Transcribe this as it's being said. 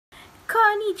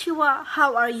Konnichiwa!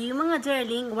 How are you mga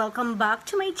darling? Welcome back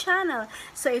to my channel.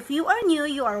 So if you are new,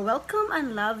 you are welcome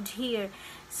and loved here.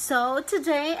 So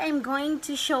today I'm going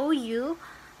to show you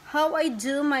how I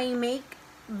do my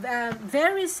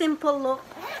very simple look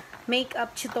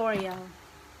makeup tutorial.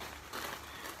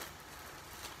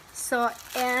 So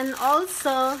and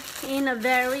also in a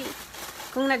very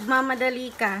kung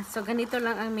nagmamadali ka, so ganito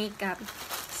lang ang makeup.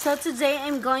 So today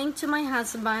I'm going to my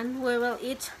husband. We will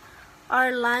eat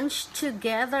our lunch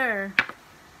together.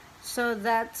 So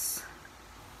that's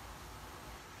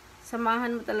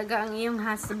samahan mo talaga ang iyong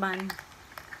husband.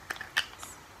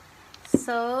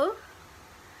 So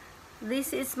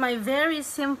this is my very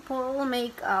simple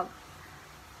makeup.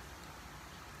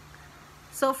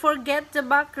 So forget the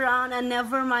background and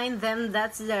never mind them.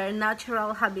 That's their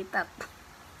natural habitat.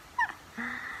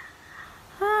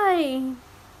 Hi.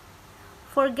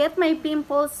 Forget my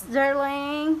pimples,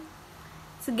 darling.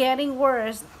 It's getting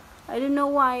worse. I don't know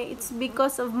why. It's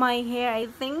because of my hair, I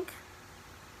think.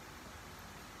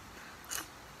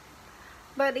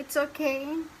 But it's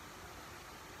okay.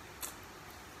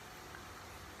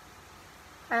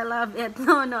 I love it.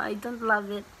 No, I don't love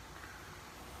it.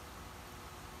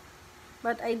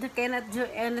 But I cannot do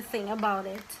anything about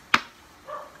it.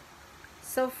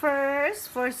 So first,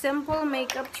 for simple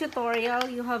makeup tutorial,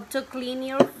 you have to clean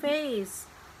your face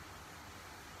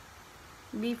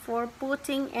before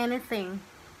putting anything.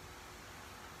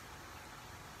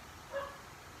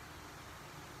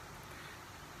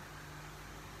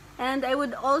 And I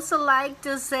would also like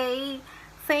to say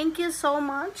thank you so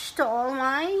much to all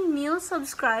my new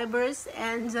subscribers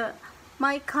and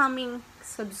my coming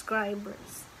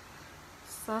subscribers.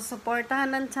 So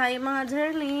supportahan lang tayo mga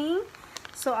darling.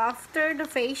 So after the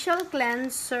facial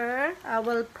cleanser, I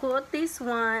will put this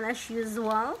one as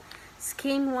usual,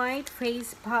 Skin White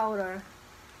Face Powder.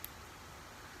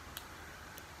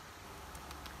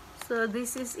 So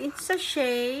this is in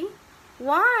sachet.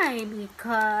 Why?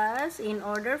 Because in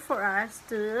order for us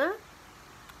to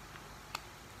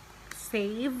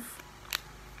save.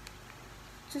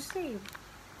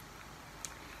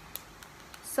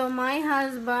 So my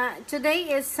husband, today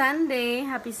is Sunday.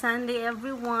 Happy Sunday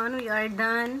everyone. We are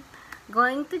done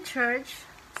going to church.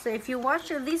 So if you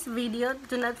watch this video,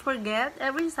 do not forget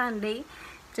every Sunday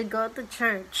to go to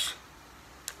church.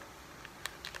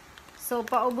 So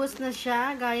paubos na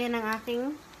siya, gaya ng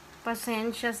aking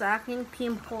pasensya sa aking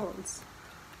pimples.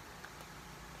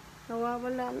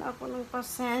 Nawawalan ako ng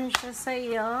pasensya sa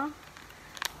iyo.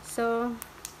 So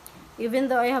even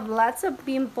though I have lots of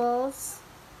pimples,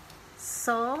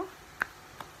 so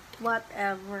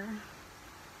whatever.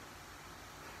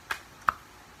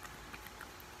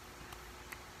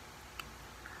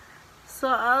 So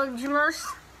I'll just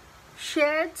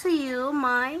share to you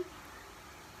my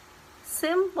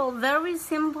simple, very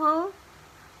simple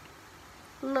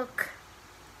look.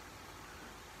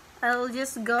 I'll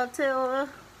just go to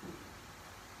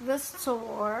the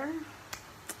store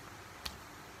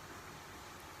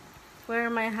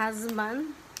where my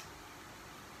husband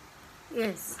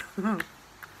is.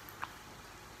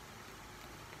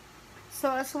 So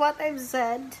as what I've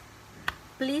said,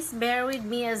 please bear with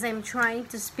me as I'm trying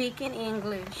to speak in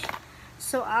English.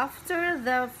 So after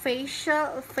the face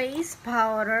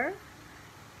powder,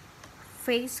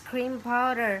 face cream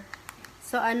powder,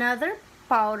 so another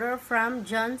powder from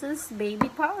Johnson's baby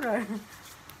powder.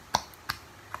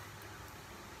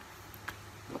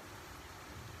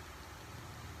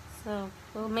 So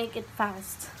we'll make it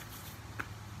fast.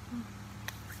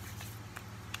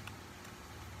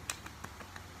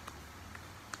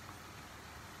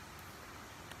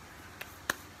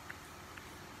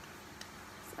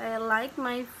 I like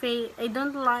my face. I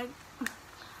don't like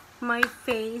my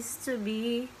face to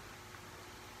be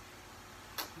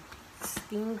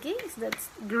stinky. That's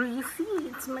greasy.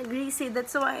 It's my greasy.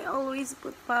 That's why I always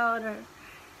put powder.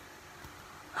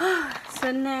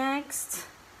 So next,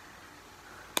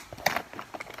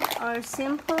 our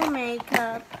simple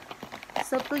makeup.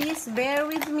 So please bear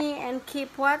with me and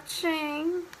keep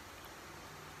watching.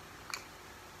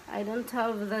 I don't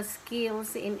have the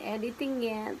skills in editing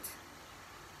yet.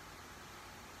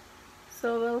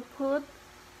 So we'll put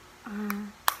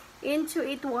into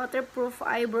it waterproof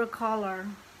eyebrow color.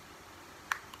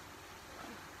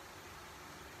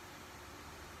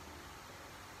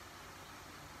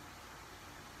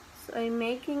 So I'm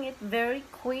making it very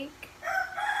quick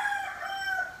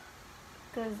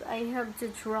because I have to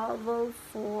travel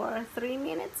for 3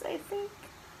 minutes, I think,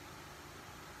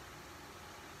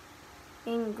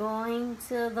 in going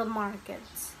to the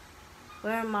market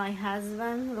where my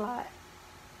husband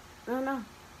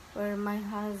where my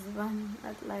husband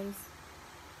lies.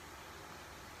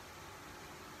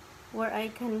 where I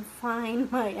can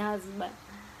find my husband.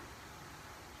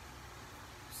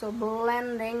 So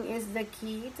blending is the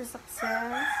key to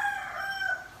success.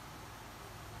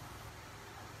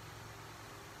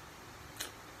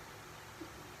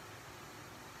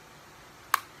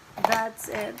 That's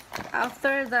it.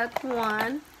 After that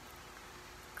one,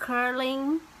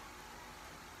 curling,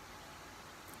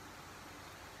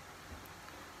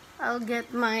 I'll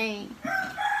get my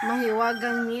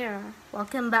mahiwagang mirror.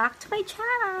 Welcome back to my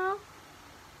channel.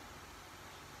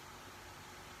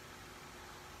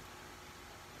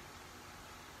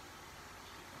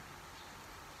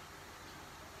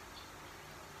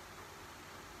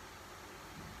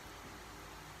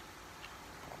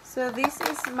 So this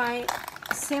is my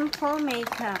simple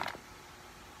makeup.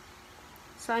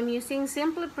 So I'm using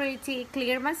Simply Pretty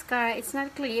clear mascara. It's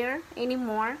not clear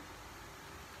anymore,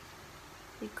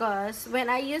 because when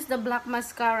I use the black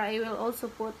mascara, I will also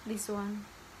put this one.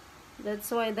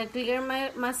 That's why the clear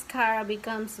mascara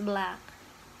becomes black.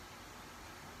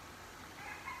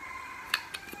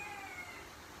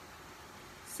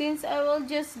 Since I will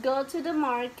just go to the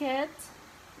market,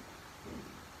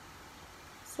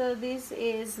 so this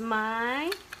is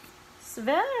my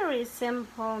very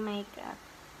simple makeup.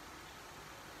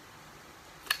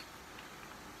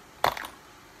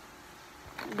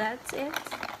 That's it.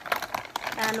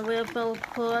 And we will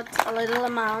put a little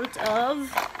amount of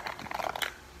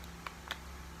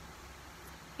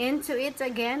into it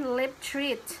again, lip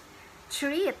treat,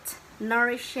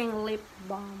 nourishing lip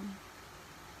balm.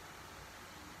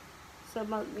 So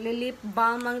mag-lip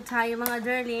balm lang tayo mga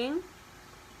darling,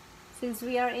 since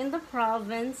we are in the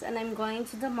province and I'm going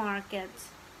to the market.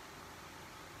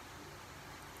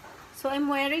 So I'm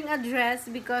wearing a dress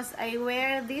because I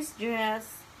wear this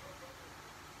dress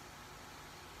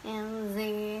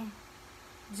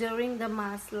during the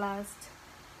mass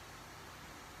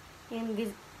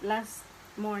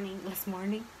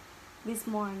this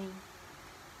morning.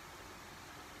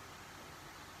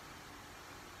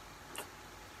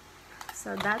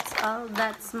 So that's all.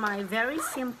 That's my very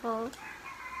simple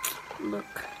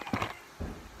look.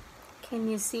 Can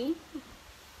you see?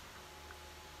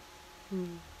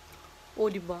 Oh,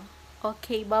 diba?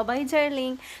 Okay, bye-bye,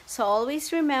 darling. So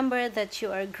always remember that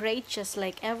you are great just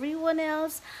like everyone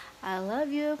else. I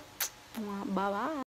love you. Bye-bye.